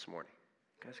this morning.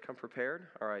 You guys come prepared?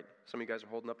 All right. Some of you guys are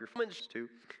holding up your Romans too.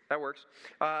 That works.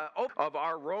 Of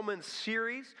our Romans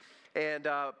series. And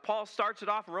Paul starts it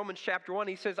off in Romans chapter 1.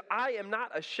 He says, I am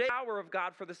not ashamed of the power of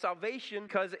God for the salvation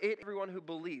because everyone who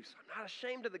believes. I'm not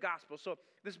ashamed of the gospel. So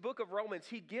this book of Romans,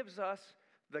 he gives us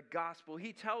the gospel.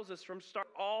 He tells us from start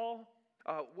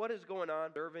what is going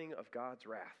on, deserving of God's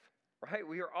wrath. Right?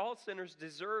 We are all sinners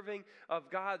deserving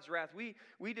of God's wrath.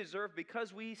 We deserve,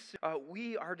 because we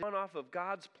are run off of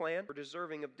God's plan. We're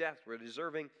deserving of death. We're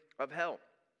deserving of hell.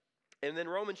 And then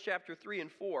Romans chapter 3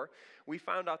 and 4, we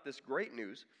found out this great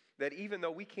news that even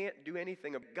though we can't do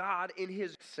anything of God in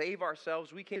His save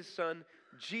ourselves, we can His Son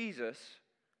Jesus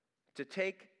to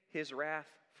take His wrath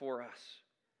for us,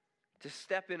 to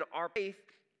step in our faith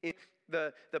in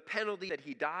the penalty that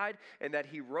He died and that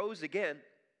He rose again,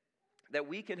 that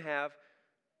we can have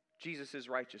Jesus'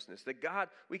 righteousness. That God,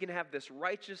 we can have this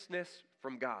righteousness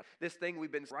from God. This thing we've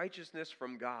been righteousness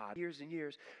from God years and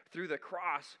years. Through the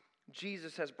cross,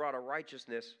 Jesus has brought a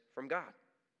righteousness from God.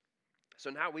 So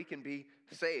now we can be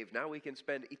saved. Now we can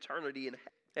spend eternity in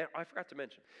heaven. I forgot to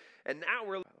mention. And now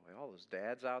we're, by the way, all those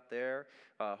dads out there,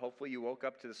 hopefully you woke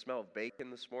up to the smell of bacon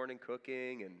this morning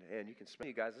cooking, and you can smell,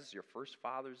 you guys, this is your first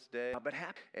Father's Day. But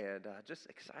happy, and just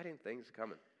exciting things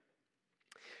coming.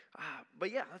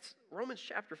 But yeah, that's Romans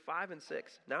chapter 5 and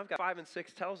 6. Now I've got 5 and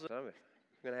 6 tells us, I'm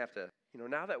going to have to,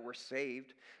 now that we're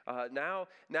saved, now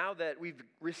that we've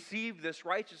received this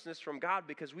righteousness from God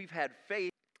because we've had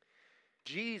faith in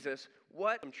Jesus,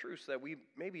 what some truths that we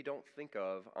maybe don't think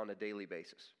of on a daily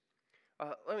basis.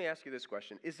 Let me ask you this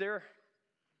question. If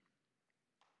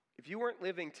you weren't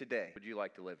living today, would you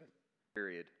like to live in?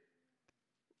 Period.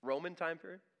 Roman time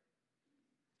period?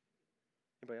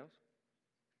 Anybody else?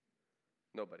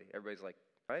 Nobody. Everybody's like,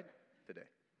 right? Today.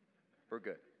 We're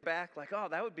good. Back like, oh,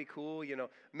 that would be cool.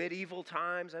 Medieval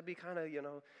times, that'd be kind of,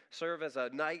 serve as a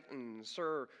knight in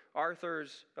Sir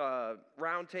Arthur's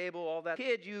round table, all that.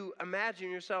 Kid, you imagine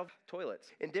yourself toilets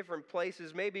in different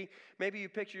places. Maybe you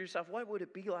picture yourself, what would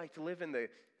it be like to live in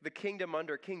the kingdom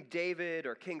under King David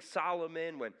or King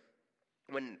Solomon when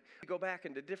you go back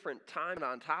into different time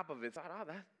on top of it, thought, oh,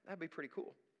 that'd be pretty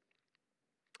cool.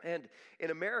 And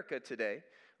in America today,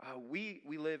 we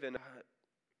live in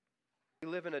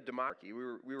a democracy. We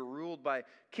were ruled by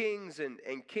kings and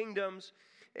kingdoms,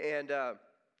 and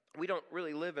we don't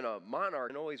really live in a monarchy,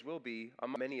 and always will be.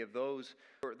 Many of those,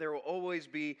 there will always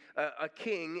be a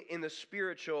king in the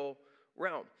spiritual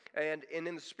realm, and in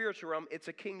the spiritual realm, it's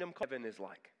a kingdom. Heaven is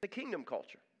like the kingdom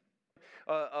culture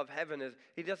of heaven is.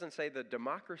 He doesn't say the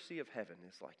democracy of heaven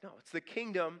is like. No, it's the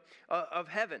kingdom of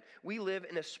heaven. We live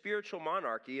in a spiritual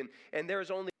monarchy, and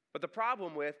there's only. But the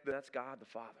problem with that's God the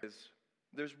Father is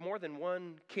there's more than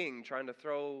one king trying to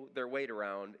throw their weight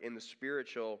around in the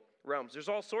spiritual realms. There's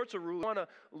all sorts of rules.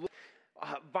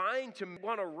 Vying to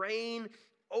want to reign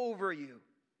over you.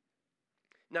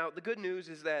 Now, the good news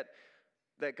is that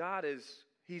God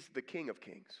He's the King of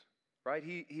Kings, right?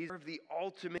 He's the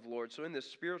ultimate Lord. So in the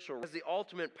spiritual realm, has the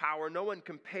ultimate power. No one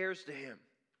compares to Him.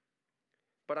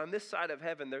 But on this side of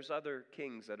heaven, there's other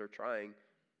kings that are trying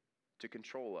to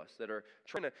control us, that are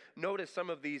trying to notice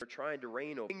some of these are trying to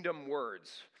reign over kingdom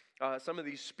words, some of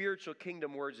these spiritual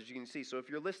kingdom words that you can see. So if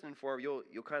you're listening for them,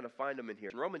 you'll kind of find them in here.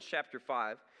 In Romans chapter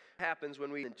 5 happens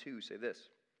when we in 2 say this.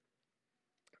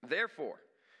 Therefore,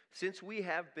 since we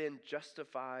have been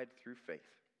justified through faith,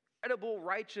 incredible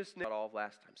righteousness, not all of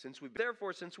last time. Since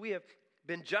we have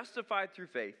been justified through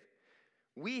faith,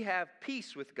 we have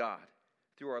peace with God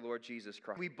through our Lord Jesus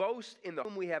Christ. We boast in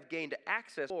whom we have gained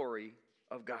access to the glory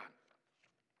of God.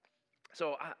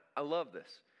 So I love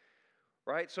this,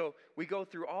 right? So we go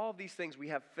through all these things. We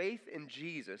have faith in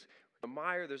Jesus. The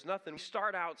mire, there's nothing. We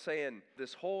start out saying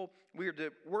we're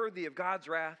worthy of God's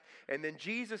wrath. And then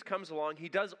Jesus comes along. He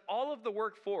does all of the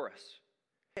work for us.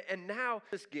 And now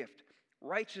this gift,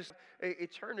 righteous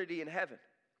eternity in heaven.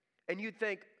 And you'd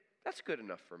think, that's good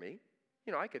enough for me.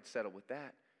 I could settle with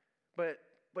that. But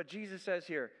Jesus says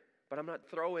here, but I'm not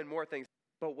throwing more things.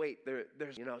 But wait, there's,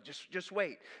 just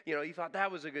wait. You thought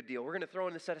that was a good deal. We're going to throw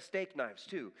in a set of steak knives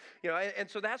too. And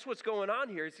so that's what's going on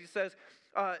here. Is he says,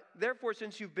 therefore,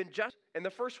 since you've been just, and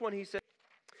the first one he said,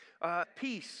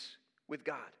 peace with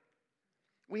God.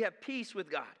 We have peace with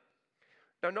God.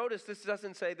 Now notice this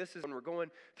doesn't say this is when we're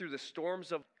going through the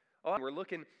storms of, we're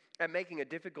looking at making a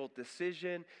difficult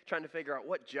decision, trying to figure out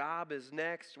what job is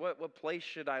next, what place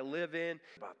should I live in,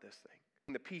 about this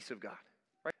thing, the peace of God.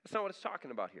 Right? That's not what it's talking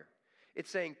about here. It's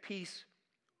saying peace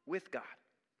with God.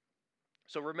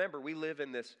 So remember, we live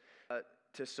in this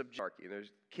to subjugate.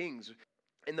 There's kings.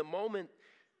 In the moment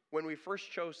when we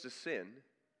first chose to sin,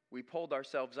 we pulled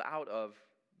ourselves out of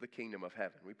the kingdom of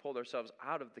heaven. We pulled ourselves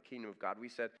out of the kingdom of God. We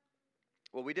said,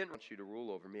 well, we didn't want you to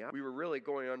rule over me. We were really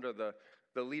going under the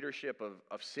leadership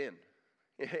of sin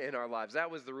in our lives. That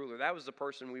was the ruler. That was the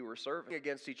person we were serving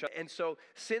against each other. And so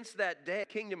since that day,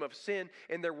 kingdom of sin,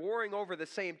 and they're warring over the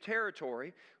same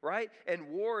territory, right? And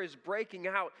war is breaking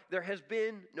out. There has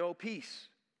been no peace.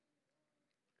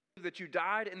 That you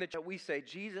died and that we say,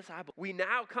 Jesus, we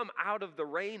now come out of the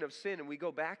reign of sin and we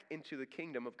go back into the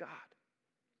kingdom of God.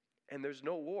 And there's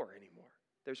no war anymore.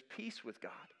 There's peace with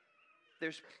God.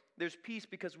 There's peace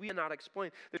because we cannot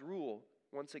explain the rule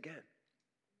once again.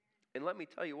 And let me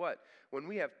tell you what, when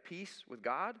we have peace with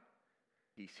God,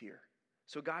 peace here.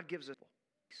 So God gives us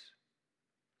peace.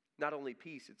 Not only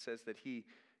peace, it says that He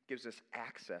gives us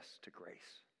access to grace.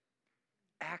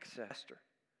 Access to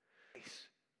grace.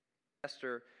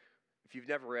 Esther, if you've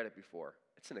never read it before,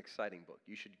 it's an exciting book.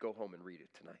 You should go home and read it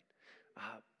tonight.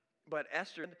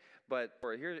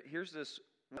 Here's this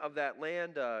of that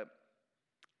land.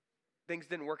 Things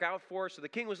didn't work out for her, so the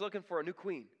king was looking for a new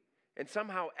queen. And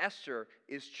somehow Esther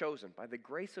is chosen by the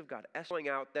grace of God. Esther going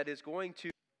out that is going to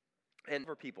end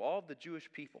for people, all of the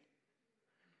Jewish people.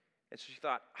 And so she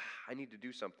thought, I need to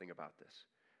do something about this.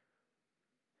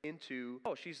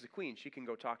 She's the queen. She can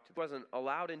go talk to them. She wasn't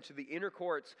allowed into the inner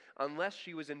courts unless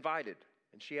she was invited.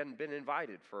 And she hadn't been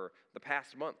invited for the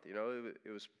past month.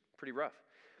 It was pretty rough.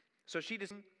 So she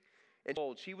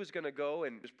told she was going to go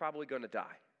and was probably going to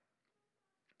die.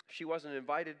 If she wasn't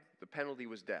invited, the penalty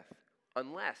was death.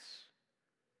 Unless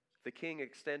the king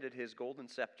extended his golden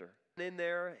scepter in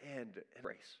there and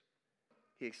grace.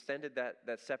 He extended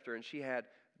that scepter and she had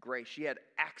grace. She had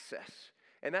access.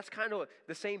 And that's kind of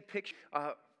the same picture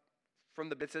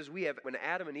it says when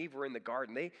Adam and Eve were in the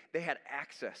garden, they had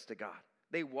access to God.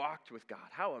 They walked with God.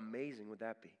 How amazing would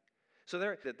that be? So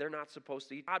they're not supposed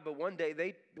to eat God, but one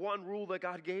day one rule that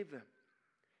God gave them.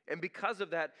 And because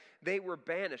of that, they were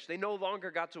banished. They no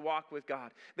longer got to walk with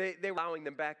God. They were allowing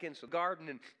them back in. So the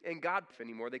garden and God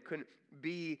anymore. They couldn't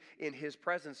be in His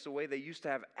presence the way they used to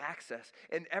have access.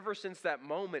 And ever since that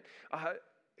moment,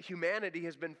 humanity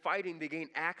has been fighting to gain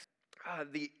access.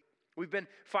 We've been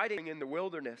fighting in the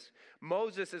wilderness.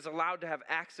 Moses is allowed to have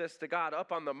access to God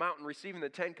up on the mountain, receiving the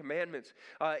 10 Commandments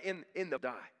in the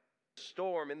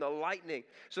storm, in the lightning.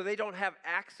 So they don't have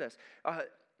access.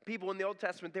 People in the Old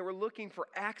Testament, they were looking for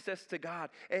access to God.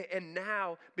 And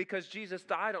now, because Jesus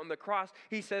died on the cross,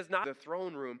 He says, not the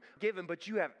throne room given, but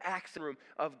you have access to the room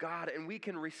of God, and we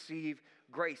can receive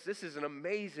grace. This is an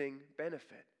amazing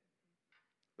benefit,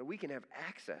 that we can have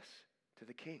access to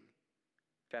the King.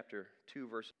 Chapter 2,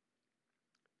 verse,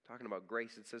 talking about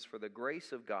grace, it says, for the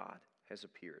grace of God has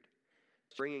appeared,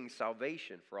 bringing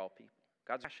salvation for all people.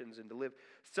 God's actions and to live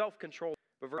self-controlled,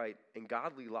 right, and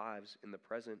godly lives in the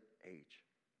present age.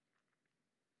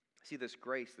 See this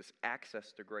grace, this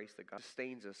access to grace that God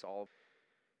sustains us all.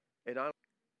 And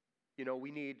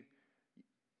we need,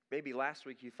 maybe last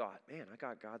week you thought, man, I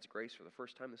got God's grace for the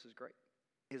first time. This is great.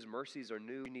 His mercies are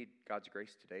new. We need God's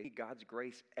grace today. We need God's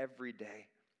grace every day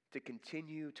to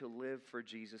continue to live for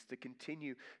Jesus, to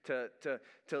continue to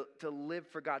live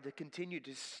for God, to continue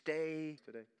to stay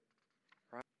today.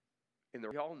 Right? And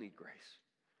we all need grace.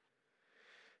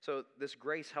 So this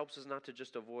grace helps us not to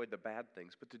just avoid the bad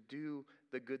things, but to do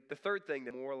the good. The third thing,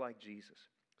 that more like Jesus.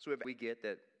 So we get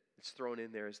that it's thrown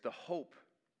in there is the hope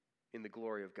in the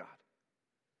glory of God.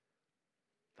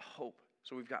 The hope.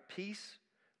 So we've got peace.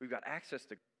 We've got access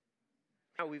to.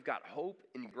 Now we've got hope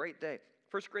in great day.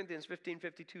 1 Corinthians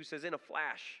 15:52 says, in a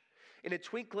flash, in a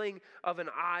twinkling of an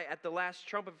eye, at the last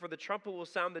trumpet, for the trumpet will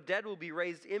sound, the dead will be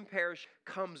raised, imperishable,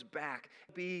 comes back,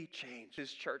 be changed.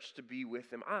 His church to be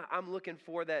with Him. I'm looking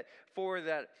for that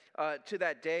to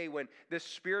that day when this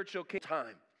spiritual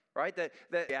time, right, that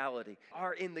reality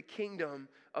are in the kingdom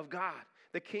of God,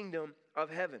 the kingdom of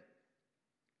heaven.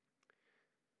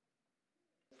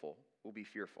 Will be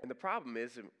fearful, and the problem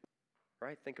is,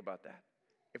 right? Think about that.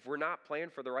 If we're not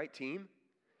playing for the right team,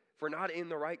 if we're not in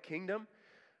the right kingdom,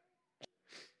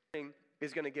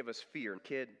 is going to give us fear.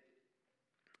 Kid,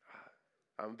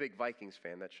 I'm a big Vikings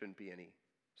fan. That shouldn't be any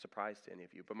surprise to any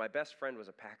of you. But my best friend was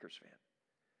a Packers fan.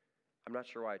 I'm not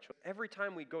sure why I chose. Every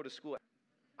time we'd go to school,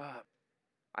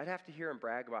 I'd have to hear him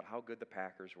brag about how good the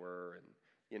Packers were,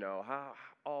 and how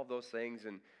all those things.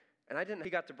 And I didn't. He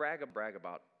got to brag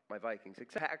about my Vikings.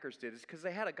 Except Packers did, is because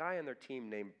they had a guy on their team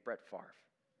named Brett Favre.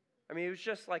 I mean, it was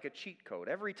just like a cheat code.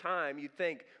 Every time you'd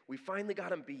think, we finally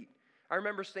got him beat. I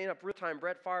remember staying up real time,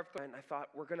 Brett Favre, and I thought,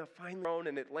 we're going to finally run,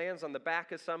 and it lands on the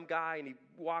back of some guy, and he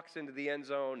walks into the end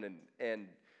zone, and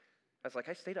I was like,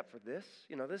 I stayed up for this?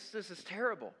 This is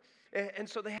terrible. And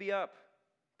so they had to be up,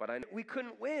 but we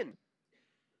couldn't win.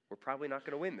 we're probably not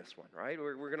going to win this one, right?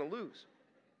 We're going to lose.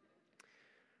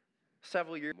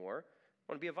 Several years more,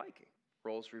 I want to be a Viking.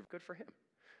 Roles good for him,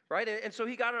 right? And so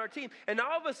he got on our team. And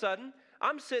now all of a sudden,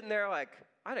 I'm sitting there like,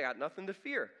 I got nothing to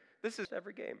fear. This is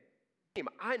every game.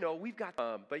 I know we've got,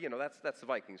 but that's the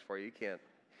Vikings for you. You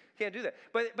can't do that.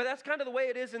 But that's kind of the way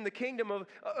it is in the kingdom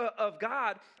of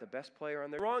God. The best player on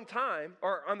the wrong time,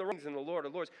 or on the wrong in the Lord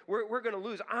of Lords, we're going to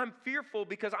lose. I'm fearful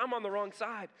because I'm on the wrong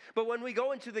side. But when we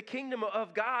go into the kingdom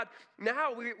of God,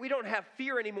 now we don't have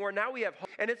fear anymore. Now we have hope.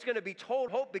 And it's going to be total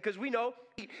hope because we know,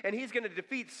 and he's going to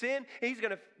defeat sin. He's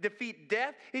going to defeat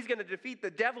death. He's going to defeat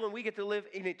the devil, and we get to live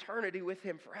in eternity with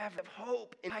him forever. Have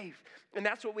hope in life. And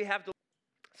that's what we have to.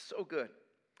 So good.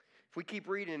 If we keep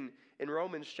reading in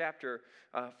Romans chapter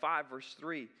 5, verse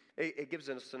 3, it gives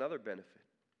us another benefit.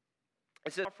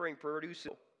 It says, suffering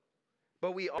produces,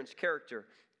 but we are character,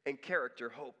 and character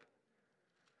hope.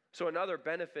 So another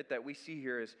benefit that we see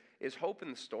here is hope in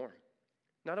the storm.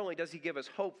 Not only does he give us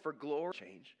hope for glory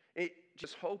change, it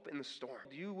just hope in the storm.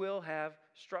 You will have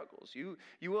struggles. You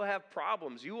will have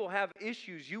problems. You will have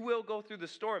issues. You will go through the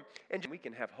storm, and we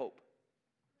can have hope.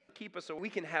 Keep us so we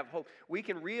can have hope. We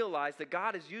can realize that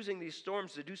God is using these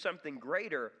storms to do something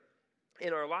greater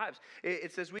in our lives.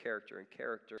 It says we character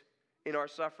in our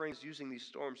sufferings, using these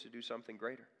storms to do something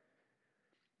greater.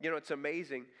 It's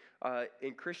amazing.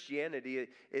 In Christianity,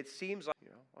 it seems like,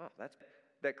 wow,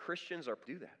 that Christians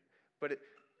do that. But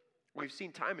we've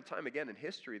seen time and time again in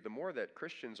history, the more that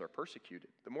Christians are persecuted,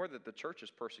 the more that the church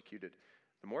is persecuted,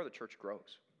 the more the church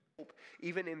grows.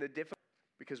 Even in the difficult,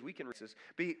 because we can resist,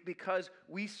 because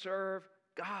we serve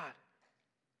God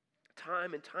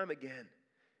time and time again.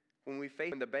 When we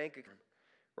face in the bank account,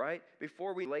 right?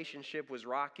 Before relationship was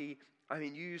rocky, you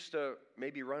used to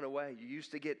maybe run away. You used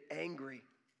to get angry.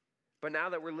 But now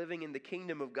that we're living in the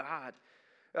kingdom of God,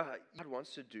 God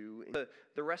wants to do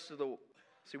the rest of the.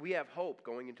 See, we have hope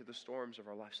going into the storms of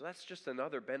our life. So that's just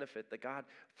another benefit that God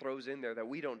throws in there that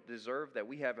we don't deserve, that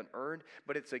we haven't earned,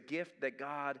 but it's a gift that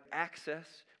God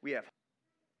access. We have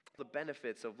the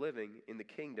benefits of living in the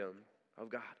kingdom of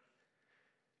God.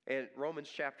 And Romans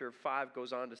chapter 5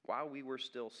 goes on to say, while we were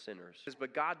still sinners,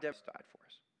 but God died for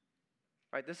us.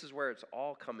 Right? This is where it's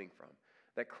all coming from.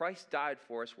 That Christ died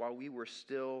for us while we were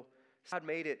still. God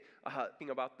made it thing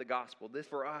about the gospel. This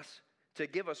for us to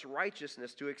give us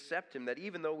righteousness, to accept him, that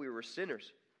even though we were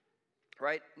sinners,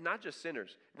 right? Not just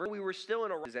sinners, we were still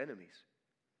in his enemies.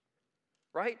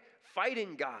 Right?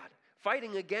 Fighting God.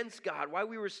 Fighting against God, while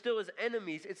we were still his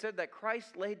enemies, it said that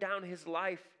Christ laid down his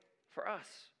life for us.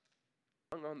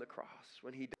 Hung on the cross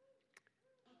when he died.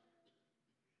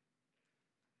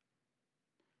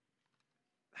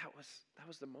 That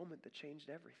was the moment that changed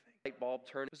everything. Light bulb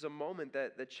turned. It was a moment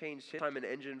that changed his time an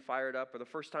engine fired up, or the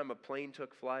first time a plane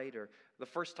took flight, or the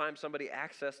first time somebody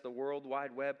accessed the World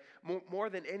Wide Web. More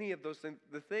than any of those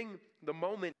things, the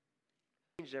moment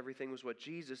that changed everything was what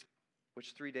Jesus,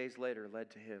 which 3 days later led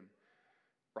to him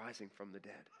rising from the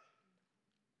dead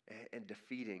and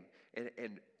defeating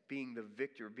and being the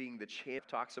victor, being the champ.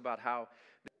 Talks about how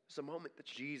it's a moment that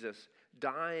Jesus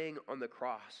dying on the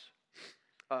cross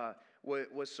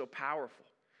was so powerful.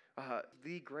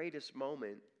 The greatest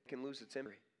moment can lose its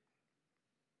memory.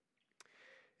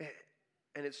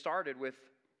 And it started with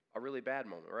a really bad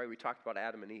moment, right? We talked about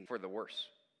Adam and Eve for the worse.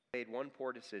 Made one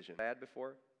poor decision. Bad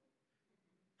before?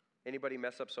 Anybody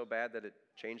mess up so bad that it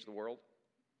changed the world?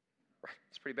 Right,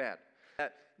 it's pretty bad.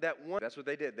 That's what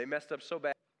they did. They messed up so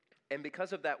bad. And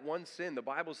because of that one sin, the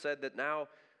Bible said that now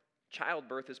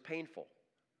childbirth is painful.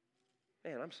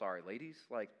 Man, I'm sorry, ladies.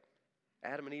 Like,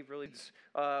 Adam and Eve really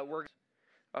were,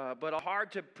 but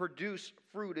hard to produce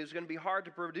fruit. It's going to be hard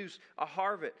to produce a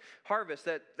harvest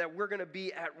that we're going to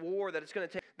be at war, that it's going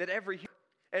to take, that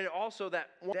and also that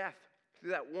one death,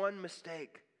 through that one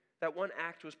mistake, that one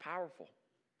act was powerful.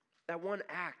 That one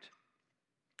act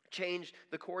changed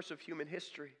the course of human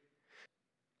history.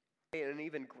 In an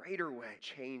even greater way,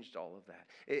 changed all of that.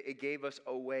 It gave us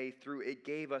a way through. It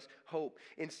gave us hope.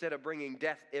 Instead of bringing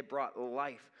death, it brought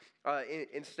life.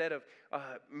 Instead of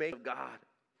making God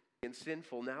and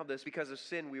sinful, now because of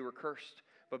sin we were cursed.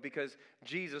 But because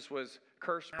Jesus was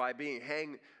cursed by being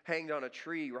hanged on a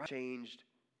tree, right, changed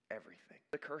everything.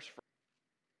 The curse for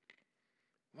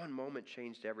one moment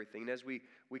changed everything. And as we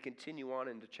continue on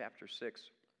into chapter 6,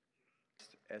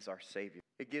 as our Savior,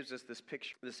 it gives us this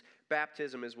picture. This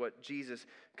baptism is what Jesus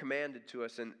commanded to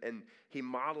us, and he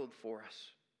modeled for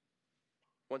us.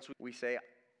 Once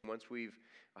we've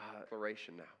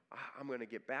declaration now, I'm going to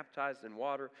get baptized in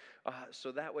water,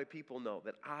 so that way people know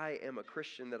that I am a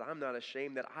Christian, that I'm not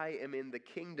ashamed, that I am in the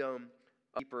kingdom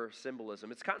of deeper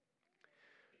symbolism. It's kind of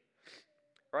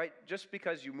right? Just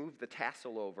because you move the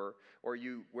tassel over or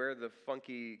you wear the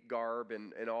funky garb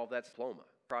and all that diploma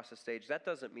across the stage, that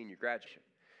doesn't mean you graduate.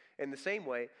 In the same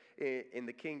way, in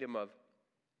the kingdom of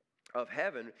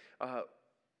heaven,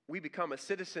 we become a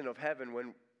citizen of heaven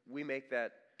when we make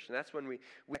that. And that's when we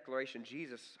declaration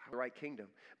Jesus, the right kingdom.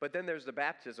 But then there's the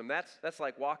baptism. That's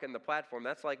like walking the platform.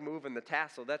 That's like moving the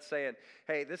tassel. That's saying,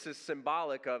 hey, this is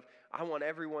symbolic of, I want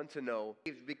everyone to know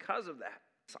because of that,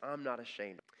 I'm not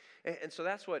ashamed. And so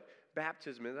that's what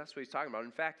baptism is. That's what he's talking about.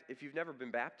 In fact, if you've never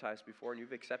been baptized before and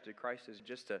you've accepted Christ as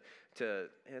just to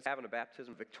having a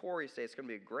baptism, victorious day, it's going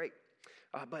to be great.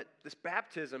 But this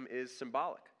baptism is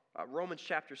symbolic. Romans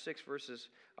chapter 6 verses,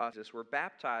 we're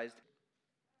baptized.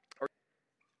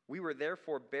 We were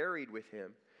therefore buried with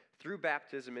him through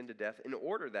baptism into death, in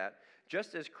order that,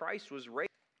 just as Christ was raised,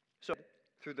 so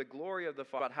through the glory of the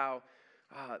Father, about how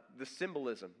the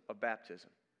symbolism of baptism,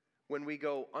 when we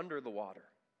go under the water,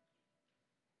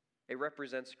 it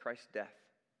represents Christ's death.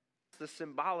 It's the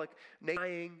symbolic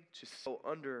dying to go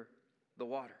under the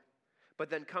water. But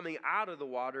then coming out of the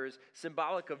water is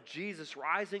symbolic of Jesus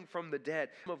rising from the dead.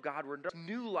 Of God, we're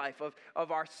new life of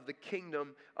the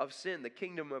kingdom of sin, the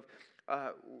kingdom of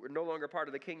we're no longer part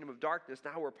of the kingdom of darkness.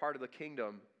 Now we're part of the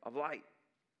kingdom of light.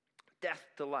 Death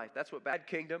to life. That's what bad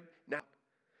kingdom. Now,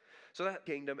 so that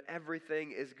kingdom,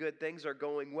 everything is good. Things are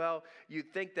going well.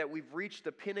 You'd think that we've reached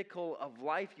the pinnacle of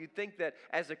life. You'd think that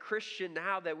as a Christian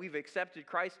now that we've accepted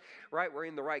Christ, right, we're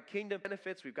in the right kingdom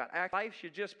benefits. We've got life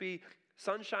should just be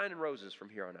sunshine and roses from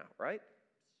here on out, right?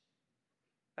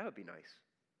 That would be nice.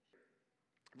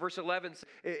 Verse 11,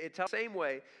 it tells the same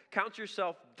way, count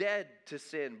yourself dead to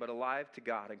sin, but alive to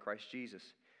God in Christ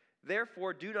Jesus.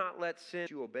 Therefore, do not let sin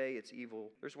you obey its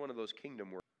evil. There's one of those kingdom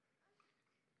words.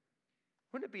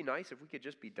 Wouldn't it be nice if we could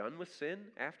just be done with sin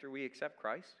after we accept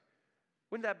Christ?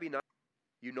 Wouldn't that be nice?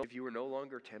 You know, if you were no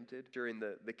longer tempted during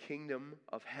the kingdom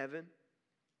of heaven,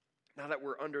 now that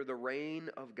we're under the reign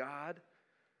of God.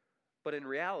 But in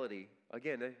reality,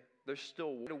 again, there's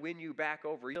still to win you back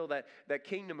over. Still that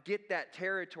kingdom, get that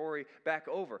territory back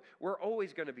over. We're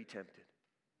always going to be tempted.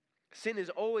 Sin is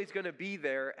always going to be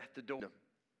there at the door,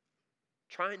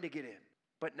 trying to get in.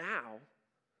 But now,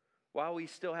 while we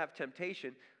still have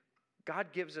temptation, God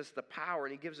gives us the power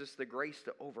and he gives us the grace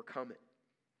to overcome it.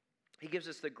 He gives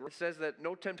us the grace. It says that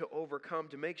no tempt to overcome,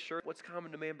 to make sure what's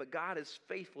common to man, but God is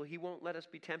faithful. He won't let us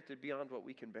be tempted beyond what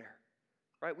we can bear.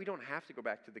 Right? We don't have to go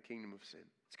back to the kingdom of sin.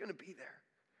 It's going to be there.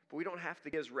 But we don't have to.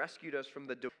 He has rescued us from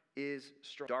the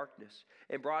darkness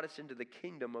and brought us into the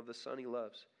kingdom of the Son he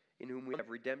loves, in whom we have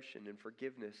redemption and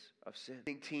forgiveness of sin.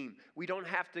 Team, we don't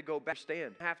have to go back,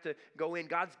 stand. We have to go in.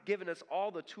 God's given us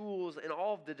all the tools and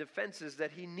all of the defenses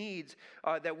that he needs,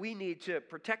 that we need to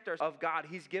protect ourselves of God.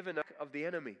 He's given us of the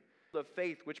enemy, of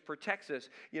faith, which protects us,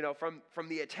 from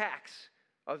the attacks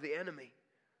of the enemy.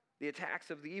 The attacks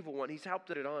of the evil one. He's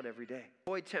helped it on every day.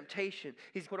 Avoid temptation.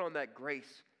 He's put on that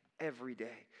grace every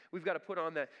day. We've got to put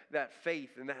on that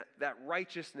faith and that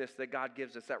righteousness that God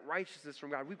gives us, that righteousness from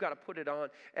God. We've got to put it on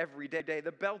every day.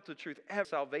 The belt of truth,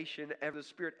 salvation, the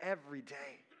Spirit every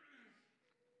day.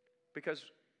 Because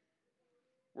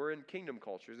we're in kingdom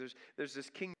culture. There's this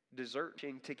kingdom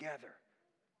deserting together.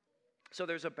 So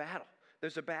there's a battle.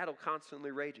 There's a battle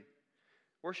constantly raging.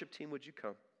 Worship team, would you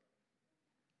come?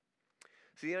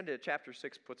 See, the end of chapter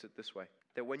 6 puts it this way,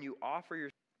 that when you offer your,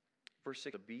 verse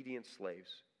 6, obedient slaves,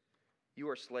 you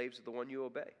are slaves of the one you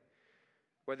obey.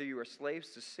 Whether you are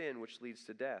slaves to sin, which leads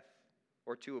to death,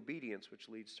 or to obedience, which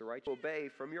leads to righteousness. Obey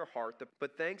from your heart,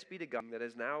 but thanks be to God that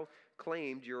has now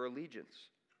claimed your allegiance.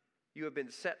 You have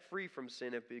been set free from sin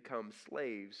and have become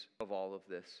slaves of all of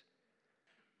this.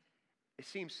 It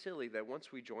seems silly that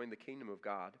once we join the kingdom of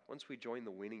God, once we join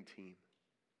the winning team,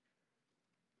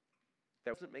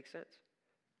 that doesn't make sense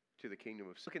to the kingdom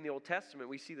of sin. Look, in the Old Testament,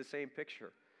 we see the same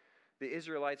picture. The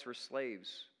Israelites were slaves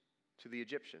to the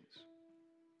Egyptians.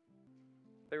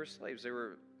 They were slaves.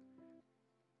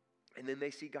 And then they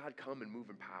see God come and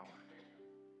move in power.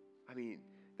 I mean,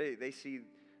 they see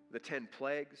the 10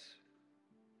 plagues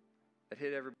that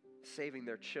hit everybody, saving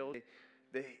their children.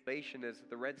 The nation as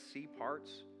the Red Sea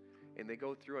parts, and they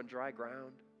go through on dry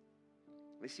ground.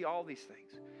 They see all these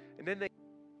things. And then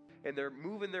they're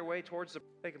moving their way towards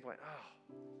they complain, oh,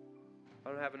 I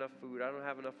don't have enough food. I don't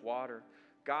have enough water.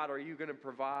 God, are you going to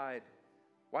provide?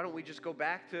 Why don't we just go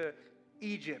back to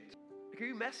Egypt? Can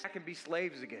you mess back and be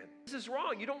slaves again? This is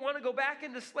wrong. You don't want to go back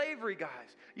into slavery,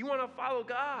 guys. You want to follow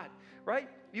God, right?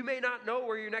 You may not know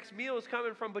where your next meal is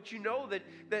coming from, but you know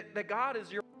that God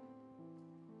is your.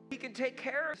 He can take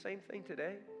care of the same thing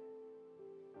today,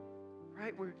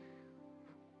 right? We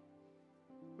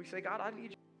say, God, I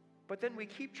need you. But then we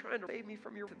keep trying to save me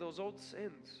from those old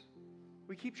sins.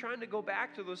 We keep trying to go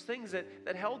back to those things that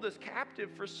held us captive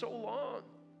for so long.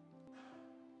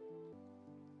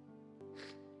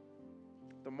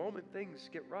 The moment things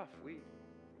get rough, we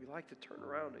like to turn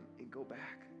around and go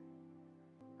back.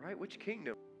 Right? Which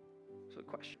kingdom? So the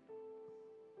question.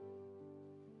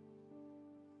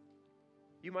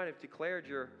 You might have declared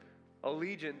your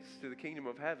allegiance to the kingdom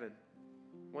of heaven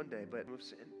one day, but of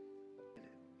sin.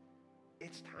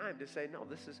 It's time to say, no,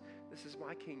 this is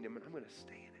my kingdom, and I'm going to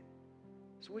stay in it.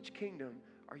 So which kingdom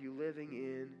are you living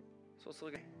in? So let's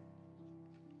look at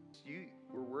you.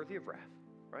 We're worthy of wrath,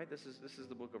 right? This is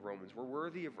the book of Romans. We're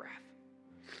worthy of wrath.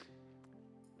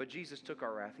 But Jesus took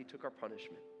our wrath. He took our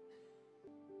punishment.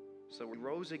 So we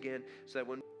rose again so that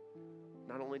when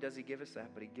not only does he give us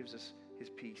that, but he gives us his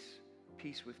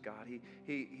peace with God.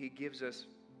 He gives us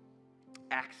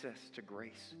access to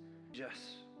grace,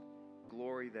 just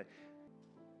glory that.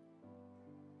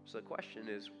 So the question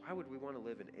is, why would we want to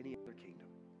live in any other kingdom?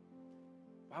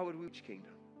 Why would we which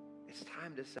kingdom? It's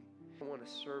time to say, I want to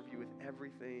serve you with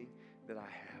everything that I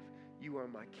have. You are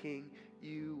my King.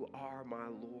 You are my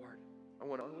Lord.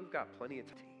 We've got plenty of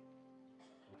time.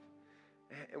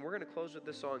 And we're going to close with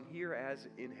this song, Here as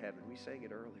in Heaven. We sang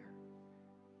it earlier.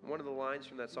 One of the lines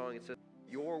from that song, it says,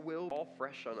 your will all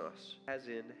fresh on us as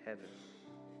in heaven.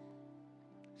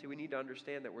 See, we need to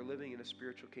understand that we're living in a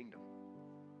spiritual kingdom.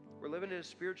 We're living in a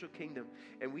spiritual kingdom,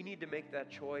 and we need to make that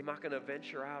choice. I'm not going to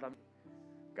venture out.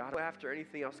 God, after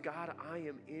anything else. God, I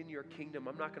am in your kingdom.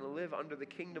 I'm not going to live under the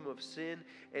kingdom of sin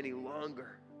any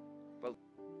longer. But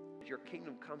your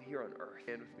kingdom come here on earth.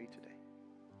 Stand with me today.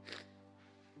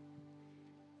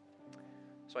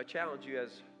 So I challenge you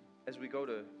as we go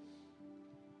to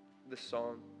this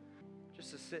song, just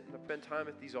to sit and spend time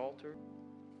at these altars,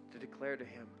 to declare to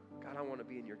him, God, I want to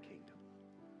be in your kingdom.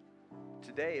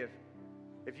 Today,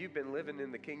 if you've been living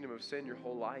in the kingdom of sin your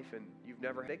whole life and you've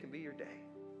never, they can be your day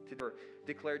to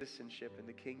declare citizenship in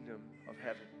the kingdom of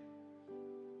heaven.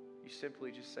 You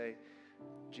simply just say,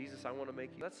 Jesus, I want to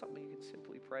make you. That's something you can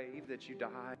simply pray, even that you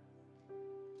die.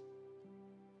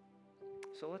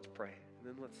 So let's pray, and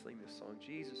then let's sing this song.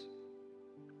 Jesus,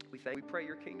 we pray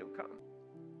your kingdom come.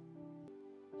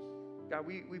 God,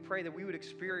 we pray that we would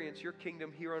experience your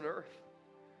kingdom here on earth.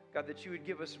 God, that you would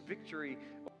give us victory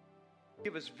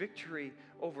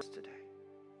over us today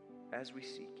as we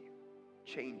seek you.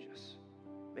 Change us.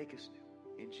 Make us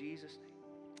new. In Jesus'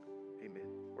 name, amen.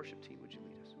 Worship team, would you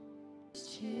lead us?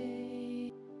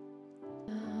 Change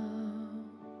now,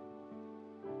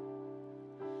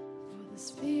 for the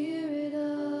Spirit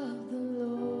of the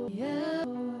Lord, yeah,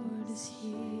 Lord is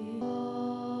here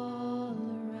all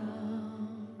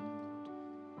around.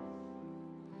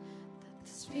 That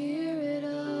the Spirit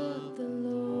of the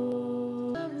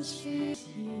Lord is here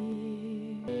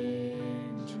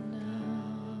now,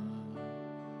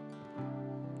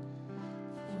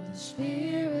 for the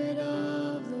Spirit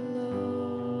of the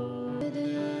Lord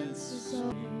is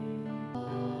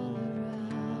all around.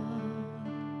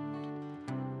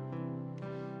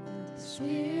 Let the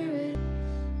Spirit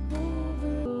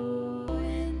move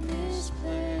in this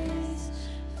place.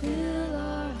 Fill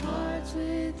our hearts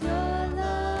with your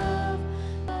love.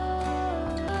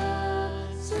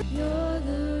 You're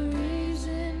the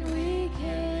reason we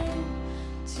came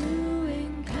to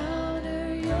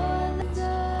encounter your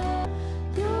love.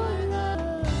 Your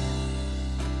love.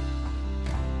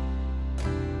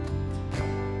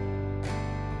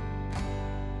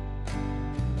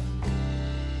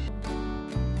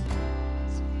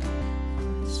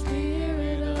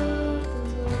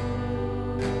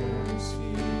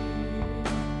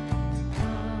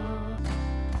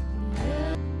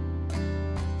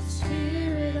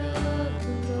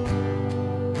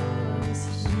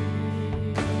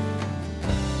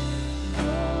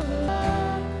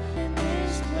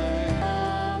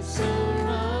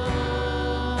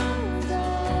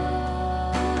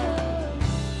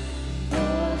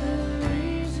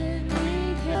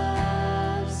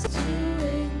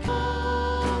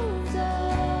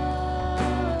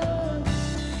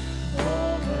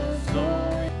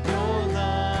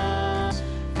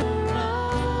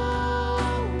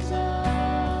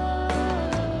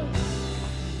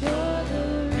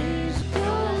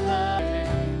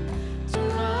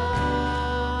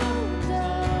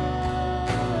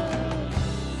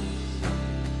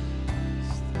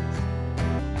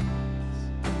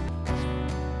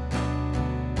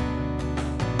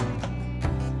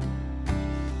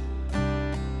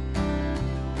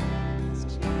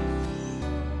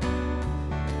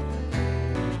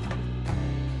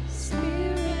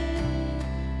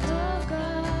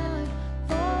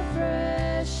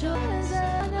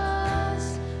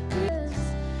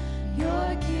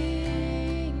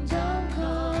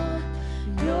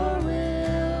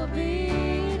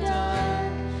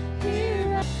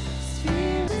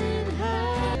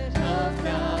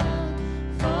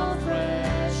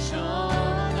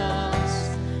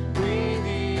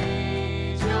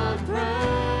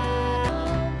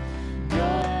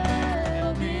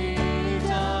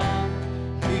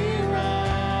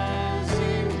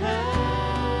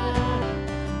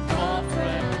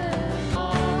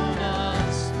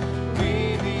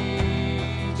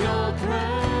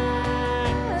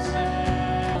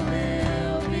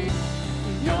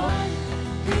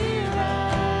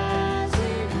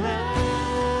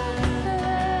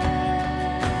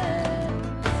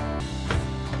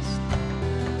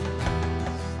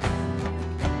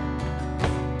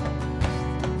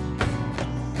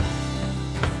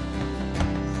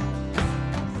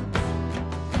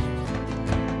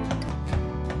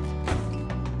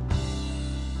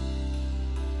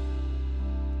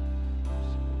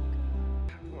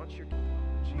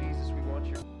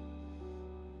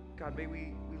 God, may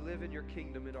we live in your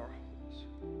kingdom in our homes.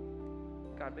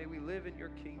 God, may we live in your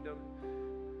kingdom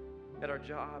at our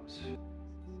jobs.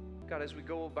 God, as we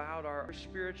go about our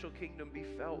spiritual kingdom be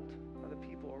felt by the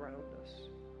people around us.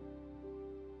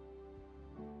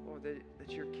 Lord, that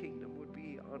your kingdom would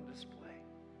be on display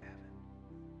in heaven.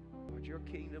 Lord, your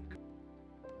kingdom.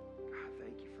 God,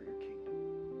 thank you for your kingdom.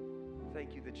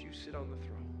 Thank you that you sit on the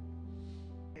throne.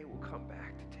 They will come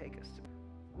back to take us to.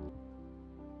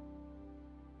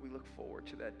 We look forward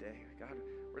to that day. God,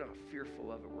 we're not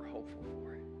fearful of it. We're hopeful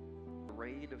for it. The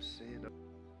reign of sin.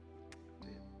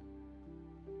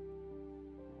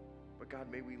 But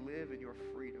God, may we live in your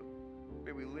freedom.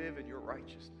 May we live in your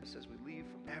righteousness as we leave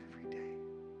from every day.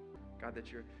 God,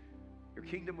 that your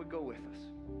kingdom would go with us.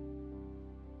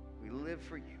 We live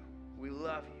for you. We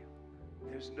love you.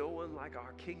 There's no one like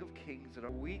our King of Kings in our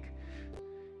week.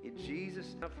 In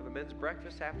Jesus' name, for the men's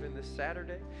breakfast happening this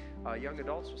Saturday. Young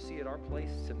adults will see at our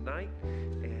place tonight.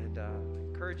 And I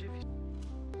encourage you, if you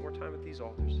spend more time at these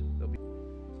altars, they'll be